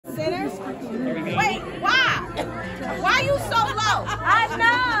Wait, why? Why you so low? I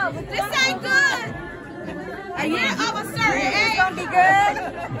know. This ain't good. A year of a certain age. It's gonna be good.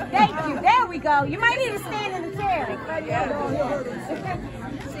 Thank you. There we go. You might need to stand in the chair.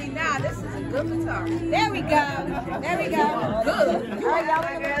 See, now this is a good guitar. There we go. There we go. Good. All right, y'all.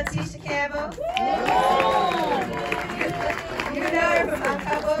 My girl Tisha Campbell. You know her from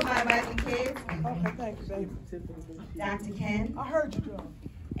Uncoupled, My Wife and Kids. Okay, thank you, baby. Dr. Ken. I heard you, girl.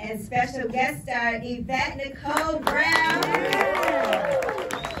 And special guest star Yvette Nicole Brown.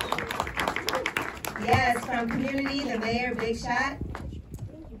 Yes, from Community, the mayor, Big Shot.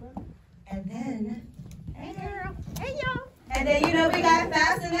 And then, hey girl. Hey, y'all. And then, you know, we got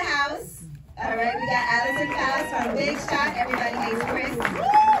Faust in the house. All right, we got Allison Faust from Big Shot. Everybody hates Chris.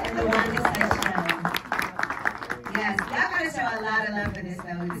 And the one that says show. Yes, y'all gotta show a lot of love for this,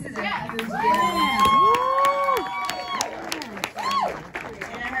 though. This is a huge deal.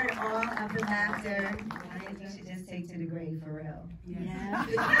 And I heard all of the laughter. I think you should just take to the grave for real. Yeah.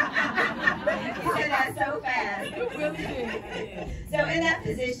 You said that so fast. So in that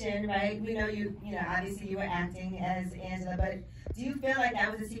position, right, we know you know, obviously you were acting as Angela, but do you feel like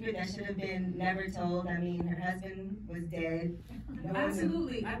that was a secret that should have been never told? I mean, her husband was dead. No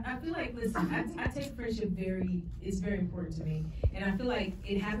Absolutely. I feel like, listen, I take friendship it's very important to me. And I feel like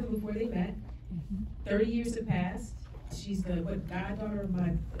it happened before they met. 30 years have passed. She's the goddaughter of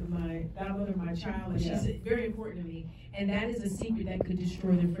my godmother of my child, and she's very important to me. And that is a secret that could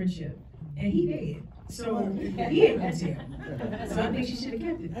destroy their friendship. And he did. So he ain't gonna tell. So I think she should have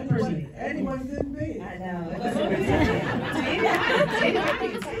kept it personally. Anyone couldn't be. I know.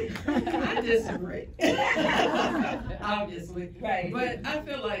 I disagree. Obviously. Right. But I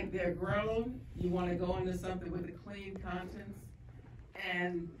feel like they're grown. You want to go into something with a clean conscience.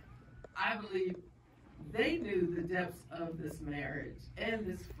 And I believe they knew the depths of this marriage and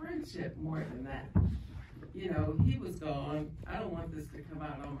this friendship more than that. You know, he was gone. I don't want this to come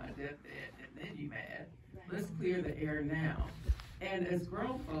out on my deathbed and then you mad. Let's clear the air now. And as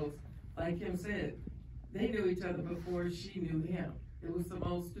grown folks, like Kym said, they knew each other before she knew him. It was some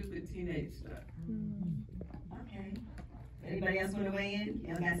old stupid teenage stuff. Okay. Anybody else want to weigh in?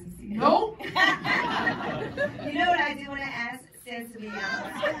 Y'all got some secrets? No. You know what I do want to ask? Since we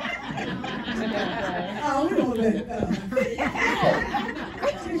Oh, we don't let it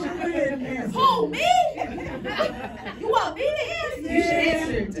Who, me? You want me to answer? You should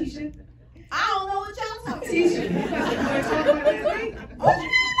answer, Tisha. I don't know what y'all talking Tisha. about. What you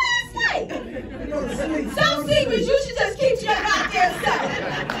did last night? Some secrets you should just keep to your goddamn self.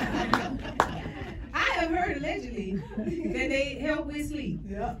 I have heard allegedly that they help with sleep.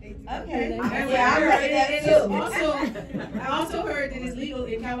 Yeah. Okay. Yeah, I heard that too. I also heard that it's legal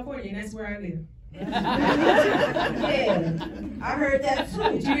in California, and that's where I live. Yeah, I heard that too.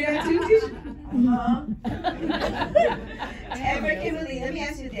 Did you hear that too, Tisha? And for Kimberly, let me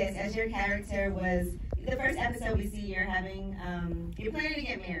ask you this: as your character was the first episode we see, you're having, you're planning to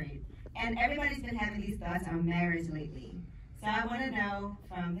get married, and everybody's been having these thoughts on marriage lately. So I want to know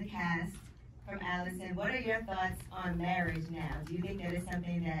from the cast, from Allison, what are your thoughts on marriage now? Do you think that is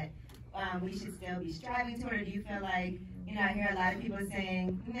something that we should still be striving toward, or do you feel like, you know, I hear a lot of people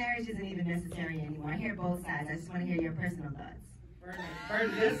saying marriage isn't even necessary anymore? I hear both sides. I just want to hear your personal thoughts. For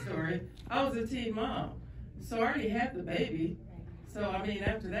this story, I was a teen mom, so I already had the baby. So I mean,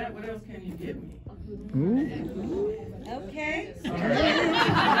 after that, what else can you give me? Okay.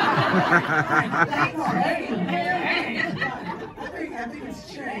 I think it's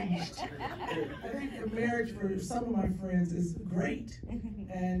changed. I think the marriage for some of my friends is great,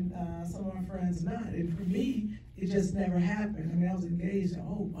 and some of my friends not. And for me, it just never happened. I mean, I was engaged a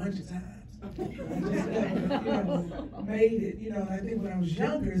whole bunch of times. I just never, made it. And I think when I was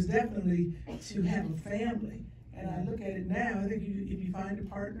younger, it's definitely to have a family. And I look at it now. I think if you find a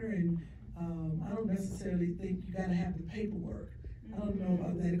partner, and I don't necessarily think you got to have the paperwork. I don't know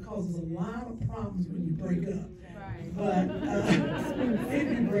about that. It causes a lot of problems when you break up. But if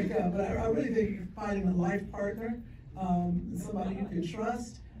you break up, but I really think you're finding a life partner, somebody you can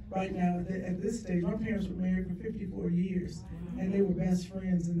trust. Right now, at this stage, my parents were married for 54 years, and they were best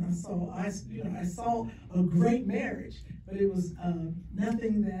friends. And I saw a great marriage, but it was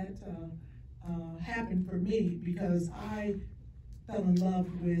nothing that happened for me because I fell in love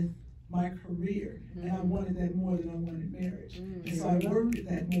with my career, and I wanted that more than I wanted marriage. And so I worked at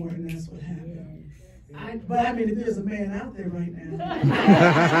that more, and that's what happened. But I mean, if there's a man out there right now,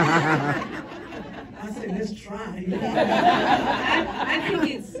 I say let's try.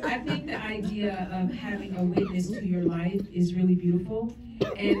 I think the idea of having a witness to your life is really beautiful.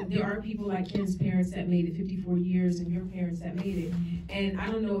 And there are people like Kym's parents that made it 54 years and your parents that made it. And I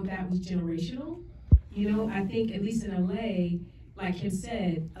don't know if that was generational. You know, I think at least in LA, like Kym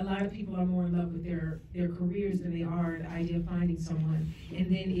said, a lot of people are more in love with their careers than they are the idea of finding someone. And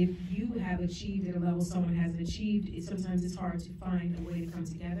then if you have achieved at a level someone hasn't achieved, sometimes it's hard to find a way to come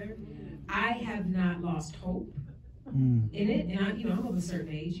together. I have not lost hope in it, and I'm of a certain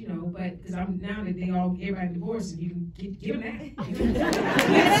age, but because I'm now that everybody divorced, and you can give them that.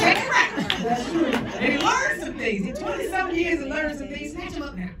 They learn some things. In 20-something years, and learn some things. Snatch them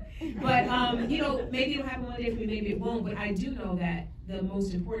up now. But maybe it'll happen one day for me, maybe it won't. But I do know that the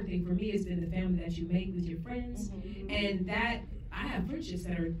most important thing for me has been the family that you make with your friends, and that I have friendships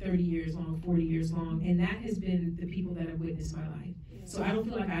that are 30 years long, 40 years long, and that has been the people that have witnessed my life. So I don't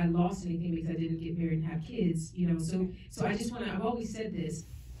feel like I lost anything because I didn't get married and have kids, So I just I've always said this,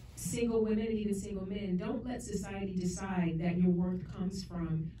 single women and even single men, don't let society decide that your worth comes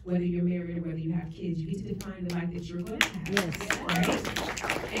from whether you're married or whether you have kids. You get to define the life that you're going to have. Yes. Right?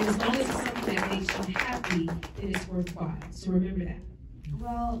 And as long as it's something that makes you happy, then it's worthwhile. So remember that.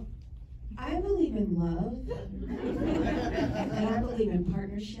 Well, I believe in love, and I believe in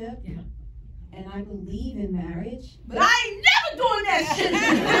partnership, and I believe in marriage, but I ain't never doing that shit.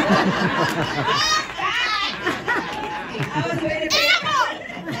 I was ready to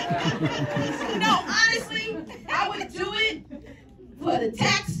No, honestly, I would do it for the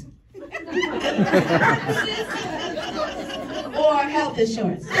tax purposes or health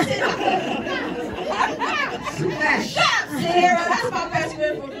insurance. Shut up, Sarah. That's my best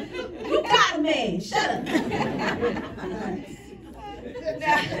friend. You got a man. Shut up.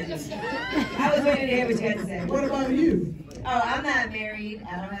 I was waiting to hear what you had to say. What about you? Oh, I'm not married.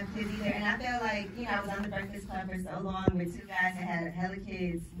 I don't have kids either. And I feel like, I was on the Breakfast Club for so long with two guys that had hella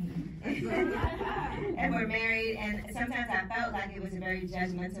kids and were married. And sometimes I felt like it was a very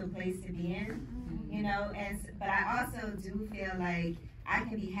judgmental place to be in, but I also do feel like I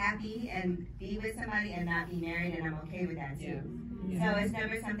can be happy and be with somebody and not be married, and I'm okay with that too. So it's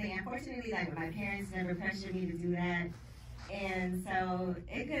never something, unfortunately, like my parents never pressured me to do that. And so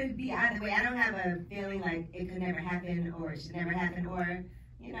it could be either way. I don't have a feeling like it could never happen or it should never happen, or,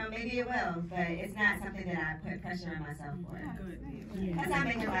 maybe it will, but it's not something that I put pressure on myself for. Because I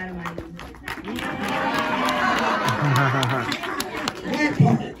make a lot of money.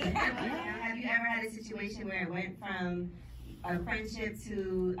 Have you ever had a situation where it went from a friendship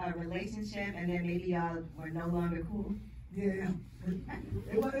to a relationship and then maybe y'all were no longer cool? Yeah.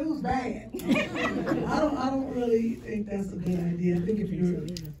 It was bad. I don't really think that's a good idea. I think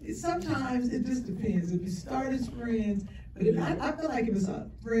sometimes it just depends. If you start as friends, but I feel like if it's a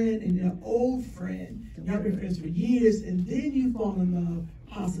friend and you're an old friend, y'all been friends for years, and then you fall in love,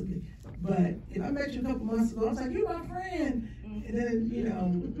 possibly. But if I met you a couple months ago, I was like, you're my friend. And then,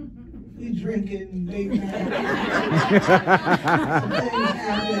 we drinking, late night. Some things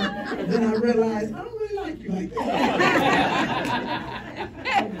happen. Then I realized, I don't really like you like that.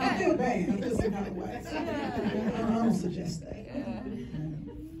 I feel bad. I feel some kind of way. I don't suggest that.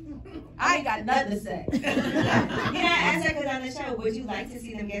 I ain't got nothing to say. I asked that because on the show, would you like to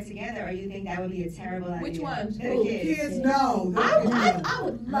see them get together, or you think that would be a terrible idea? Which one? The Kids, no. I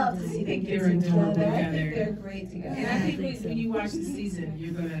would love to see them get together. I think they're great together. And I think when you watch the season,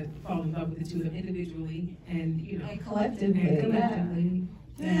 you're going to fall in love with the two of them individually and, and collectively.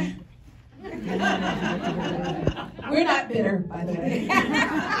 Yeah. We're not bitter, by the way. I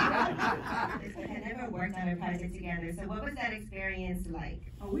never worked on a project together, so what was that experience like?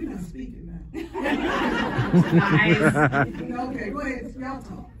 Oh, we're not speaking now. Nice. Okay, go ahead. Y'all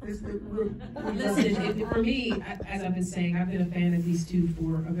talk. Listen, for me, as I've been saying, I've been a fan of these two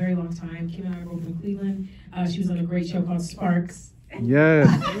for a very long time. Kym and I are both from Cleveland. She was on a great show called Sparks. Yes.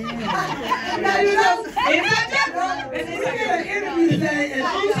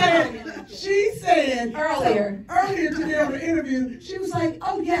 She said earlier today on the interview, she was like,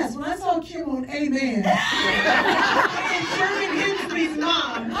 oh yes, when I saw Kym on Amen, and Sherri Hinsby's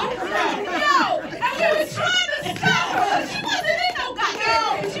mom. No, and we was trying to stop her. She wasn't in no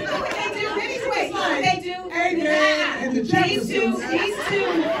goddamn. You know what they do? Anyway, what they do? Amen and the These two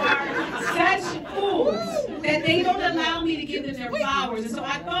are such fools that they don't allow me to give them their flowers. And so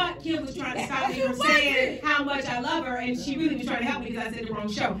I thought Kym was trying to stop me from saying how much I love her, and she really was trying to help me because I said the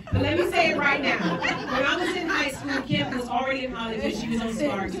wrong show. But let me say it right now. When I was in high school, Kym was already in Hollywood. She was on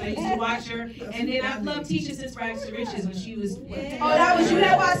Sparks. I used to watch her. And then I've loved Tisha since Rags to Riches when she was... Oh, that was you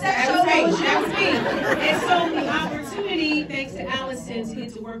that watched that show? That was me. And so the opportunity, thanks to Allison, to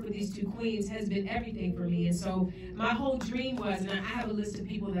get to work with these two queens has been everything for me. And so my whole dream was, and I have a list of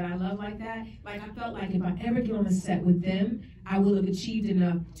people that I love like that, like I felt like if I ever get on a set with them, I will have achieved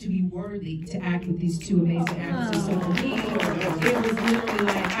enough to be worthy to act with these two amazing actresses. So for me, it was literally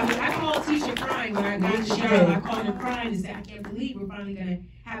like, I called Tisha crying when I got the job. I called her crying and said, I can't believe we're finally going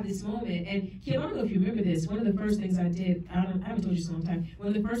to have this moment. And Kym, I don't know if you remember this, one of the first things I did, I haven't told you so long time, one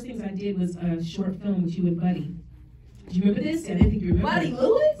of the first things I did was a short film with you and Buddy. Do you remember this? I didn't think you remember. Buddy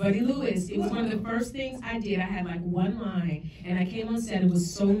Lewis? Buddy Lewis. It was one of the first things I did. I had like one line, and I came on set and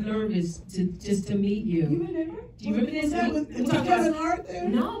was so nervous to meet you. You remember? Do you remember this? Was Kevin Hart there?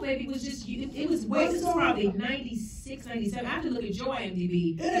 No, baby, it was just, it was way, this was probably 96, 97. I have to look at your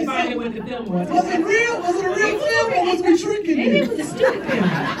IMDb to find out what the film was. Was it real? Was it a real film or was we tricking you? Maybe it was a stupid film.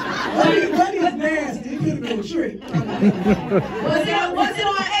 Buddy was nasty. It could have been a trick. Was it on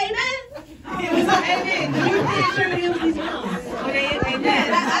Amen? It was on Amen. You did Sherri Hillsley's mom.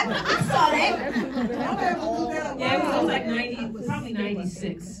 Amen. I saw that. Yeah, it was like 90, probably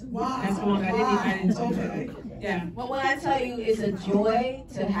 96. Wow. That's long. I didn't Okay. Yeah. But when I tell you, it's a joy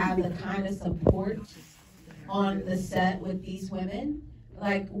to have the kind of support on the set with these women.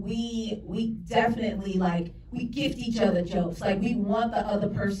 Like we definitely we gift each other jokes. Like we want the other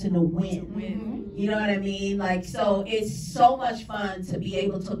person to win. You know what I mean? Like, so it's so much fun to be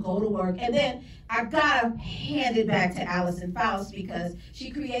able to go to work. And then I gotta hand it back to Allison Faust because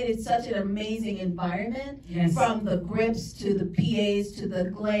she created such an amazing environment. Yes. From the grips to the PAs to the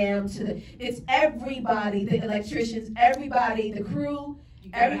glam to it's everybody, the electricians, everybody, the crew.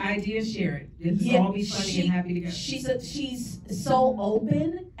 Every idea, share it. Let's all be funny and happy together. She's so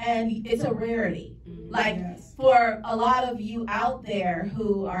open, and it's a rarity. Like, Yes. for a lot of you out there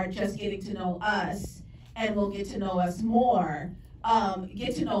who are just getting to know us and will get to know us more,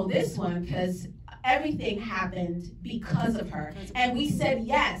 get to know this one because everything happened because of her. And we said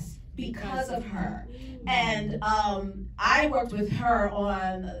yes because of her. And I worked with her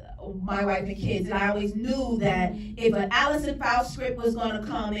on My Wife and Kids, and I always knew that if an Allison Faust script was going to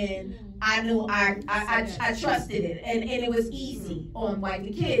come in, I knew I trusted it, and it was easy on Wife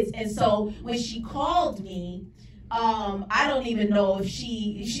and Kids. And so when she called me, I don't even know if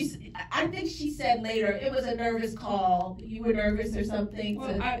I think she said later it was a nervous call. You were nervous or something?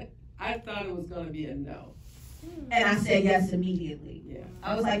 Well, I thought it was going to be a no. And I said yes immediately. Yeah.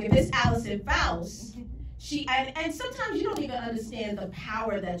 I was like, if it's Allison Faust, and sometimes you don't even understand the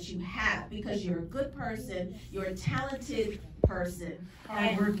power that you have because you're a good person, you're a talented person,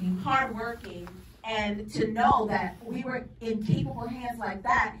 hardworking, and to know that we were in capable hands like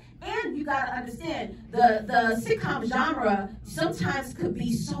that. And you gotta understand the sitcom genre sometimes could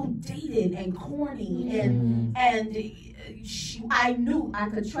be so dated and corny, and I knew I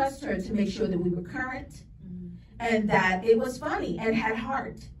could trust her to make sure that we were current and that it was funny and had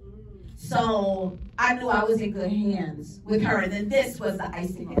heart. So I knew I was in good hands with her, and then this was the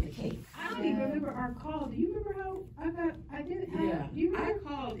icing on the cake. I don't even remember our call. Do you remember how I did it? Yeah. Do you I remember?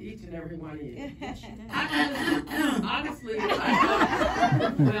 called each and every one of you. Honestly, I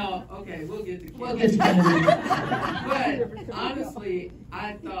thought, well, okay, we'll get to We'll Kym. get to But honestly,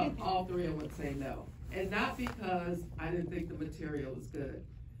 I thought all three of them would say no. And not because I didn't think the material was good,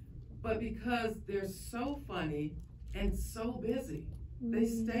 but because they're so funny and so busy. They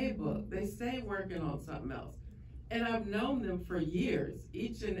stay booked. They stay working on something else. And I've known them for years,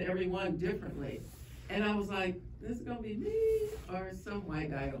 each and every one differently. And I was like, this is going to be me or some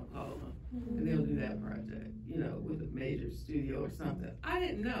white guy going to call them. And they'll do that project, with a major studio or something. I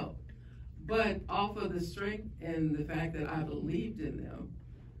didn't know. But off of the strength and the fact that I believed in them,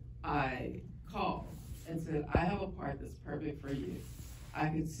 I called and said, I have a part that's perfect for you. I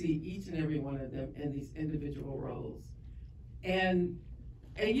could see each and every one of them in these individual roles. And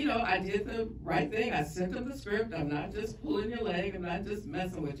I did the right thing. I sent them the script. I'm not just pulling your leg. I'm not just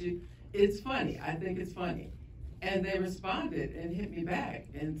messing with you. It's funny. I think it's funny. And they responded and hit me back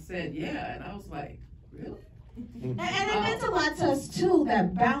and said, yeah. And I was like, really? And it meant a lot to us too,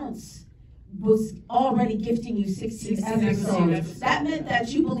 that bounce was already gifting you 16 episodes. That meant that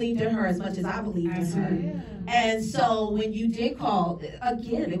you believed in her as much as I believed in her. And so when you did call,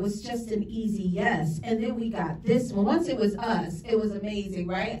 again, it was just an easy yes. And then we got this one. Once it was us, it was amazing,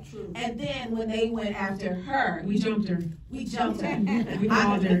 right? True. And then when they went after her, we jumped her. We jumped her. We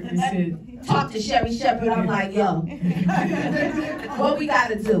called her and said, talk to Sherri Shepherd. I'm like, yo, what we got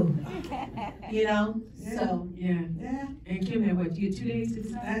to do? You know? Yeah. So. Yeah. And Kym had what? You had 2 days to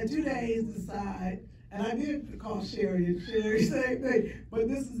decide? I had 2 days to decide. And I did call Sherri, and Sherri same thing. But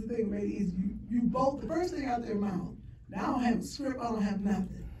this is the thing that made it easy. You both, the first thing out their mouth, now I don't have a script, I don't have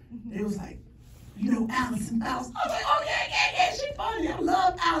nothing. It was like, you know, Allison. I was like, oh yeah, she funny. I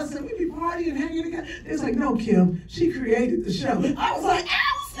love Allison. We be partying and hanging together. It was like, no, Kym, she created the show. I was like,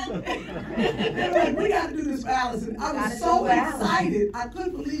 Allison. They were like, we got to do this for Allison. I was so excited. I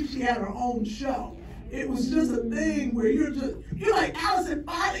couldn't believe she had her own show. It was just a thing where you're like, Allison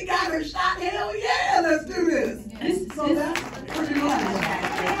finally got her shot. Hell yeah, let's do this. So that's pretty much.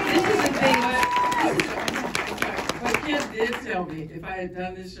 This is the thing. But Kym did tell me if I had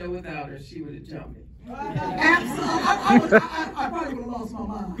done this show without her, she would have jumped me. Absolutely. I probably would have lost my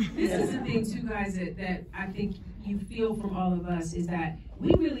mind. This is the thing, too, guys, that I think you feel from all of us is that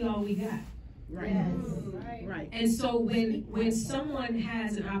we really all we got. Right. Yes. Right. And so when someone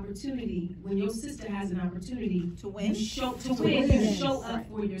has an opportunity, when your sister has an opportunity To win? you show up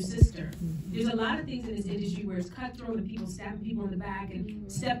for your sister. There's a lot of things in this industry where it's cutthroat and people stabbing people in the back and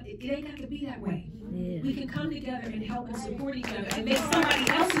it ain't got to be that way. Yeah. We can come together and help and support each other and make somebody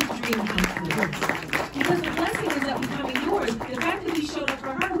else's dream come true. Because the blessing is up becoming yours. The fact that we showed up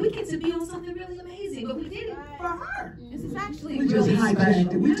for her, we get to be on something really amazing, but we did it for her. This is actually We just really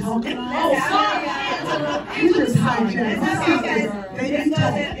hijacked it. We talking about We just hijacked it.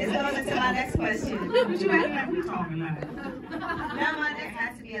 It's going into my next question. Look what you acting like we talking like. Now my next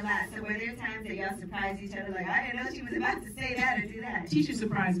has to be a lot. So were there times that y'all surprised each other, like, I didn't know she was about to say that or do that? Tisha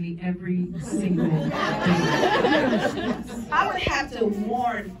surprised me every single day. I would have to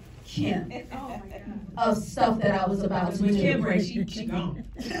warn Kym of stuff that I was about to When do. Kym breaks, she gone.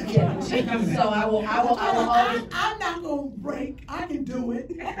 Yeah. She coming So I will always. I'm not gonna break. I can do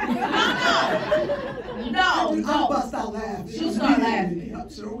it. No. I'll bust out laughing. She'll start laughing. I'm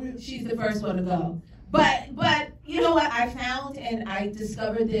sure will. She's the first one to go. But you know what I found, and I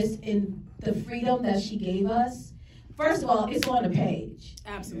discovered this in the freedom that she gave us. First of all, it's on the page.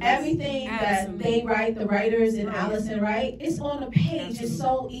 Absolutely. Everything that they write, the writers and Allison write, it's on the page. It's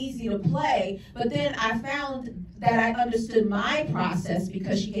so easy to play. But then I found that I understood my process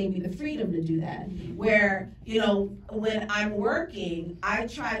because she gave me the freedom to do that. Where, you know, when I'm working, I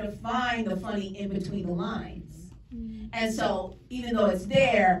try to find the funny in between the lines. And so even though it's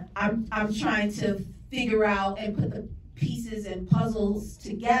there, I'm trying to figure out and put the pieces and puzzles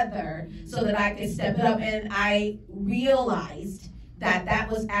together so that I could step it up. And I realized that that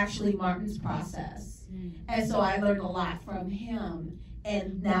was actually Martin's process. And so I learned a lot from him.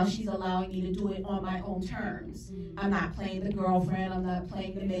 And now she's allowing me to do it on my own terms. I'm not playing the girlfriend, I'm not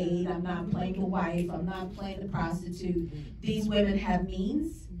playing the maid, I'm not playing the wife, I'm not playing the prostitute. These women have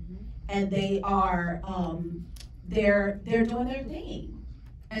means, and they are, they're doing their thing.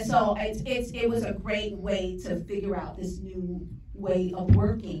 And so it was a great way to figure out this new way of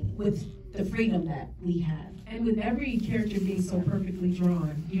working with the freedom that we have. And with every character being so perfectly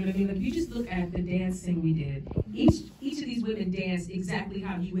drawn, you know what I mean? Like, if you just look at the dancing we did, each of these women danced exactly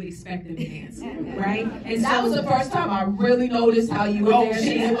how you would expect them to dance, right? And That was the first time I really noticed how you were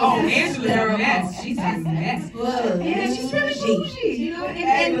dancing. Angela's a mess. She's a mess. Yeah, she's really bougie, you know?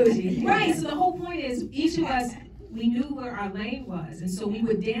 And right, so the whole point is each of us, we knew where our lane was, and so we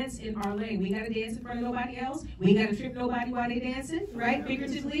would dance in our lane. We got to dance in front of nobody else. We ain't got to trip nobody while they dancing, right?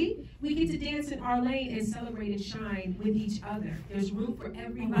 Figuratively, we get to dance in our lane and celebrate and shine with each other. There's room for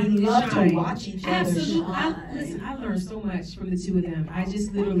everybody We to love shine. to watch each other Absolutely. shine. Listen, I learned so much from the two of them. I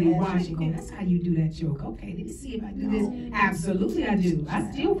just literally watch and go, that's how you do that joke. Okay, let me see if I do this. Absolutely, I do.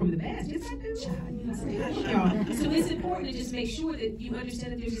 I steal from the best. Yes, I do. So it's important to just make sure that you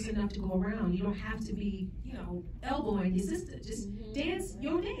understand that there's just enough to go around. You don't have to be, you know, elbowing your sister. Just dance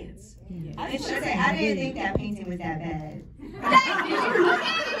your dance. I just want to say, I didn't think that painting was that bad. It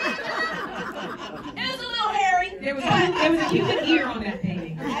was a little hairy. There was a cute ear on that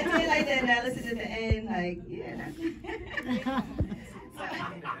painting. I did like that analysis at the end, like, yeah.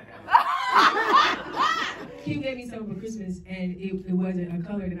 Kym gave me something for Christmas, and it wasn't a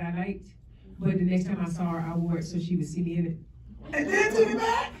color that I liked. But the next time I saw her, I wore it so she would see me in it. And then took it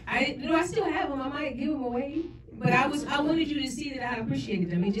back? I still have them. I might give them away. But I wanted you to see that I appreciated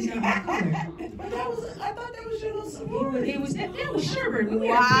them. It just got my color. But I thought that was your little sorority. That was sherbet.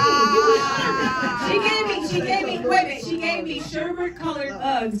 Wow. She gave me sherbet colored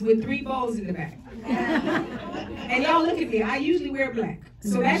Uggs with 3 bows in the back. And y'all look at me, I usually wear black.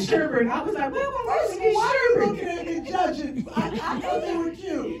 So that sherbet, I was like, well, why are you looking at me judging? I thought they were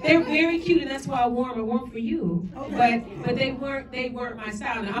cute. They're very cute, and that's why I wore them. I wore them for you. Okay. But they weren't my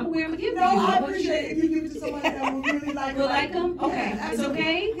style. Now, I'm aware I'm going to give No, them to you. I appreciate it. If you give it to somebody that will really like it. Will like them? Okay. Yeah, it's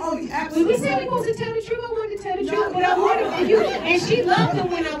okay? Oh, When absolutely. we said we wanted to tell the truth, I wanted to tell the No, truth, but I wore them for you. And she loved them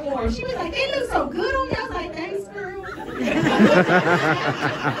when I wore them. She was like, they look so good on you. I was like, thanks, girl. All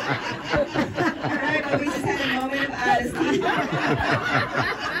right, but we just had a moment of honesty.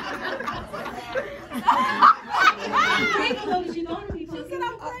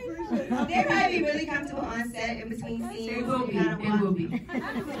 They might be really comfortable on set in between scenes. It will be.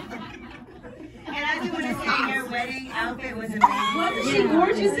 And I do want to say your wedding outfit was amazing. Wasn't she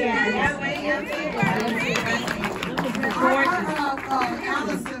gorgeous? Yeah, your wedding outfit was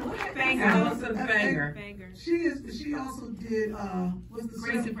Allison Fanger. She also did what's the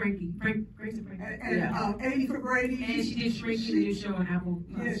Grace and Frankie. Grace and Frankie. and 80 for Brady. And she did Shrinky, the show on Apple.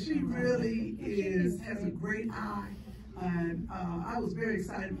 Yeah, she really has a great eye, and I was very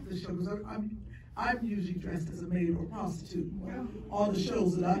excited for the show because I'm usually dressed as a maid or a prostitute. Well, all the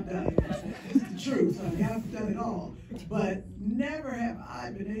shows that I've done, it's the truth. I mean, I've done it all, but never have I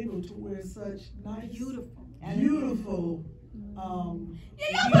been able to wear such nice, beautiful. Yeah,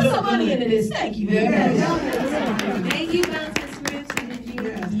 y'all put some money into this. Thank you very much. Thank you, Mountain Smith.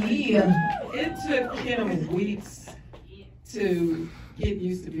 Yeah. It took Kym weeks to get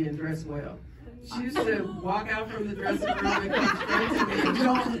used to being dressed well. She used to walk out from the dressing room and come straight to me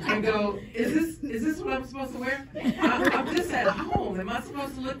and go, is this what I'm supposed to wear? I'm just at home. Am I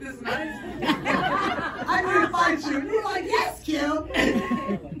supposed to look this nice? I didn't fight you. You're like, yes, Kym.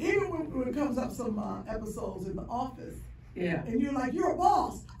 Even when it comes up some episodes in The Office, Yeah. and you're like, you're a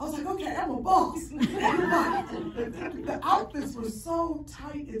boss. I was like, okay, I'm a boss. The outfits were so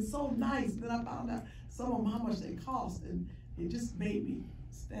tight and so nice. Then I found out some of them how much they cost, and it just made me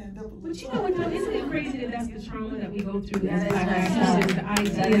stand up a little. But you know what, though? Isn't it crazy that that's the trauma that we go through as That is Black messed actresses? up. The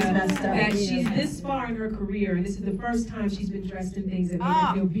idea That is messed up. that she's this far in her career, and this is the first time she's been dressed in things that make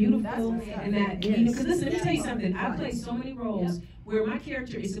her feel beautiful, and that, you know, because listen, let me tell you something. I play so many roles where my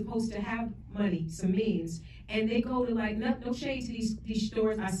character is supposed to have money, some means, and they go to like, no shade to these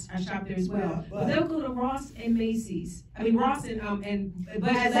stores, I shop there as well, but they'll go to Ross and Macy's. I mean, Ross and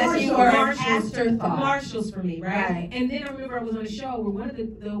Marshalls for me, right? And then I remember I was on a show where one of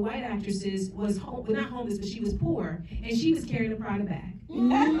the white actresses was not homeless, but she was poor, and she was carrying a Prada bag.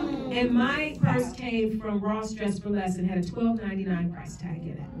 And my purse came from Ross Dress for Less and had a $12.99 price tag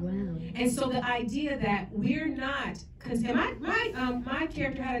in it. Wow. And so the idea that we're not, because my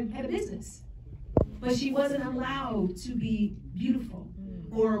character had a business, but she wasn't allowed to be beautiful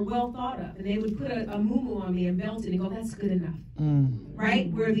or well thought of, and they would put a muumuu on me and belt it and go, that's good enough, right?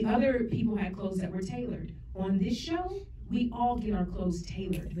 Where the other people had clothes that were tailored. On this show, we all get our clothes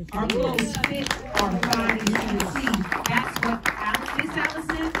tailored. Our clothes fit our bodies to the T. That's what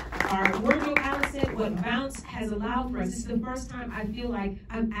Allison, our wardrobe Allison, what Bounce has allowed for us. This is the first time I feel like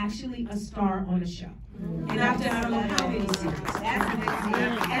I'm actually a star on a show. And after I don't know how many series. That's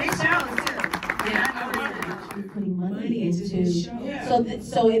amazing. And it shows too. Putting money into the show. Yeah.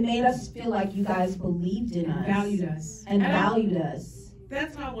 So it made us feel like you guys believed in us. Valued us. And valued us.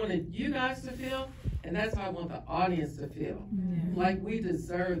 That's how I wanted you guys to feel, and that's how I want the audience to feel. Like we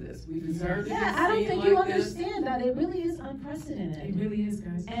deserve this. We deserve to be Yeah, I don't seen think like you this. understand that. It really is unprecedented. It really is,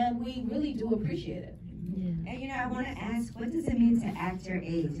 guys. And we really do appreciate it. And you know, I want to ask, what does it mean to act your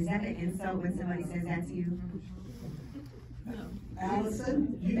age? Is that an insult when somebody says that to you?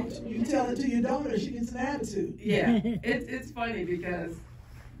 Allison, you tell it to your daughter, she gets an attitude. Yeah, it's funny because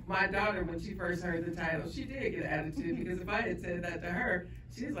my daughter, when she first heard the title, she did get an attitude because if I had said that to her,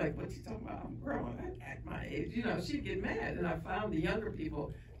 she's like, what you talking about? I'm grown, I act my age. You know, she'd get mad. And I found the younger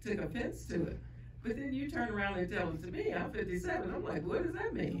people took offense to it. But then you turn around and tell it to me, I'm 57. I'm like, what does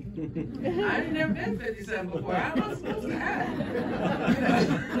that mean? I ain't never been 57 before. How am I supposed to act? You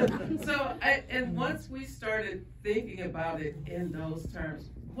know? So, and once we started thinking about it in those terms,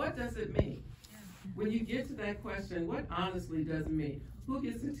 what does it mean? When you get to that question, what honestly does it mean? Who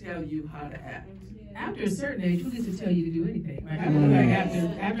gets to tell you how to act? After a certain age, who gets to tell you to do anything? Like, I feel like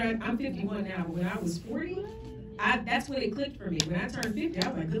after I'm 51 now, but when I was 40, that's when it clicked for me. When I turned 50, I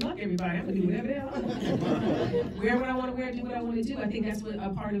was like, good luck, everybody. I'm going to do whatever the hell I want. Wear what I want to wear, do what I want to do. I think that's what a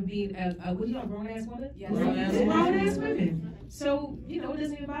part of being what do you call grown-ass woman? Yes. Grown-ass women. So, it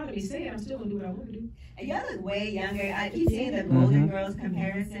doesn't even bother me. Say it, I'm still going to do what I want to do. And y'all look way younger. I keep seeing the Golden Girls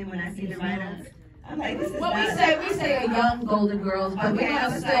comparison when I see the write-ups. I'm like, this is Well, we say a young Golden Girls, but we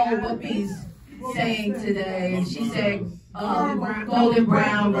have still Whoopi's saying today, and she said golden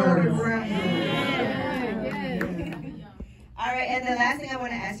brown girl. All right, and the last thing I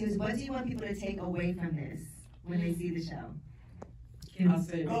want to ask you is, what do you want people to take away from this when they see the show?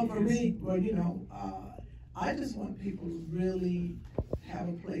 For me, well, I just want people to really have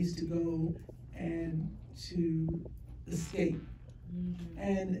a place to go and to escape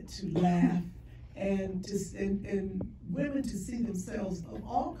and to laugh and women to see themselves of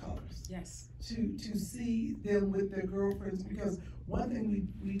all colors. Yes. To see them with their girlfriends, because one thing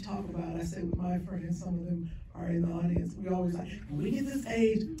we talk about, I say with my friend, and some of them are in the audience, we always like, when we get this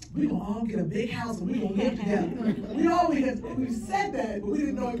age, we gonna all get a big house and we gonna live together. We said that, but we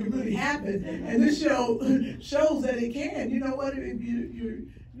didn't know it could really happen. And this show shows that it can. You know what? If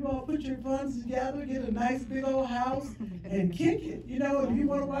you all put your funds together, get a nice big old house, and kick it. If you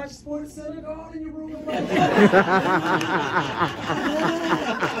want to watch Sports Center, go on in your room and watch it.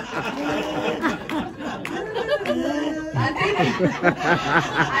 I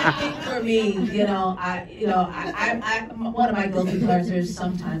think for me, one of my guilty pleasures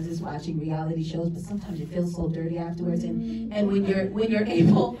sometimes is watching reality shows, but sometimes you feel so dirty afterwards. And when you're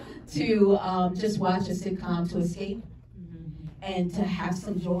able to just watch a sitcom to escape and to have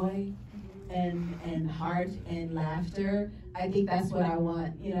some joy and heart and laughter, I think that's what I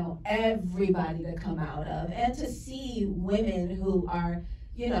want, everybody to come out of, and to see women who are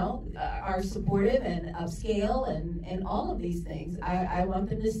supportive and upscale and all of these things. I want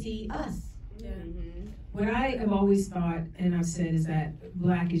them to see us. Yeah. What I have always thought, and I've said, is that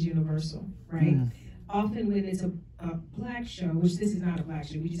Black is universal, right? Often when it's a Black show, which this is not a Black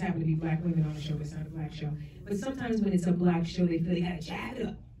show, we just happen to be Black women on the show, but it's not a Black show. But sometimes when it's a Black show, they feel they gotta jab it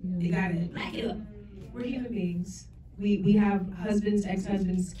up. They gotta black it up. We're human beings. We have husbands,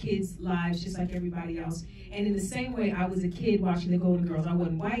 ex-husbands, kids' lives just like everybody else. And in the same way, I was a kid watching the Golden Girls. I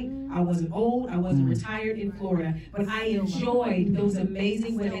wasn't white, I wasn't old, I wasn't retired in Florida, but I enjoyed those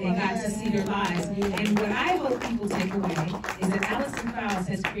amazing women and got to see their lives. And what I hope people take away is that Allison Fowles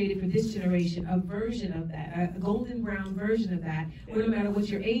has created for this generation a version of that, a golden brown version of that, where no matter what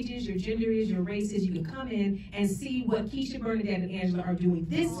your age is, your gender is, your race is, you can come in and see what Keisha, Bernadette, and Angela are doing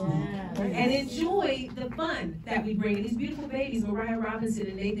this week and enjoy the fun that we bring. And these beautiful babies, Mariah Robinson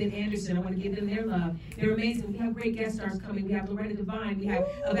and Nathan Anderson, I want to give them their love. They're amazing. We have great guest stars coming. We have Loretta Devine. We have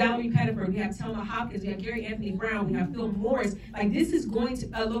Valerie Pettiford. We have Thelma Hopkins. We have Gary Anthony Brown. We have Phil Morris. Like, this is going to,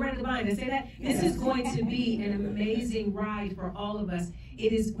 Loretta Devine, did I say that? This is going to be an amazing ride for all of us.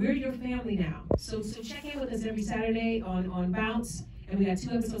 We're your family now. So check in with us every Saturday on Bounce. And we got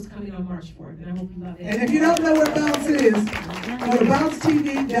 2 episodes coming on March 4th, and I hope you love it. And if you don't know what Bounce is, go to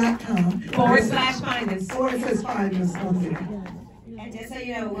bouncetv.com /find us. Or it says find us on there. And just so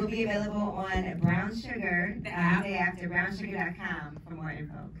you know, we'll be available on Brown Sugar the day after, brownsugar.com for more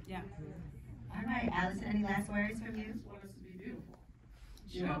info. Yeah. All right, Allison, any last words from you? I just want us to be beautiful.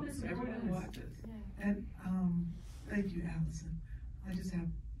 Everyone watches. And thank you, Allison. I just have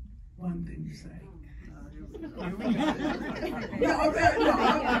one thing to say.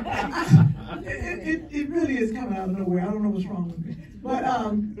 It really is coming out of nowhere. I don't know what's wrong with me. But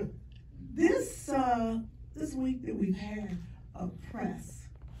this week that we've had a press,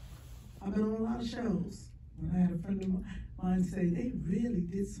 I've been on a lot of shows. When I had a friend of mine say they really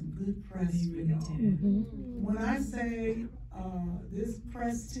did some good press. They really did. When I say this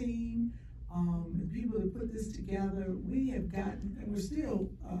press team, the people that put this together, we have gotten, and we're still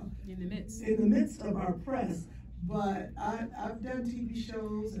in the midst of our press. But I've done TV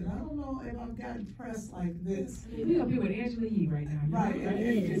shows, and I don't know if I've gotten press like this. We're up here with Angela Yee right now. Right.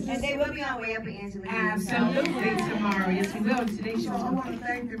 And they will be on Way Up with Angela Yee. Absolutely, tomorrow. Yes, we will. Today's show. So I want to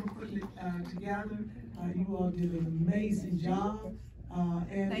thank them for putting it together. You all did an amazing job.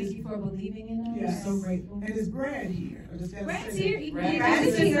 And Thank you for believing in us. Yes. So grateful. And is Brad here? Brad's here. He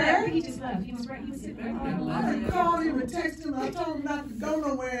just left. He was right. He was sitting right there. I didn't call him or text him. I told him not to go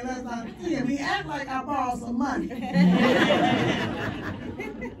nowhere unless I see him. He act like I borrowed some money.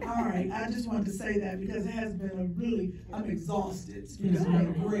 All right, I just wanted to say that because it has been I'm exhausted. It's been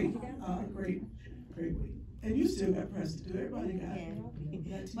a great week. And you still got press to do. Everybody got it.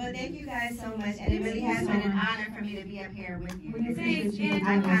 Well, thank you guys so much, and it really has been an honor for me to be up here with you. It's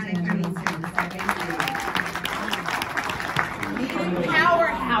iconic for me too, so thank you.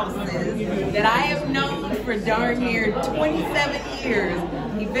 Powerhouses that I have known for for darn near 27 years.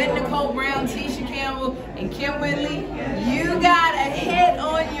 Yvette Nicole Brown, Tisha Campbell, and Kym Whitley, you got a hit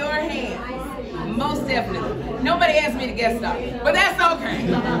on your hands. Most definitely. Nobody asked me to guest star, but that's okay.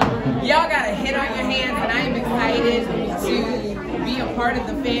 Y'all got a hit on your hands, and I am excited to be a part of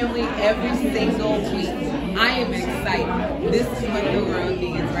the family every single week. I am excited. This is what the world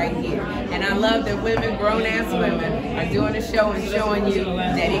needs right here. And I love that women, grown-ass women, are doing a show and showing you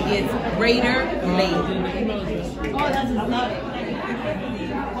that it gets greater later. Oh, that's, I love it.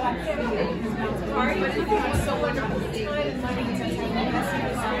 So wonderful. Time and money to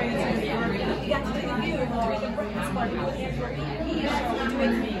we got to interview the Breakfast Club, Angela Yee show,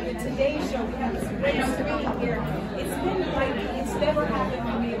 doing the Today Show. We have this great screen here. It's been like, it's never happened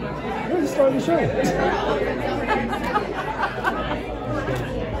for me in my life. We're just starting the show.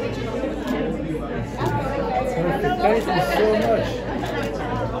 Thank you so much.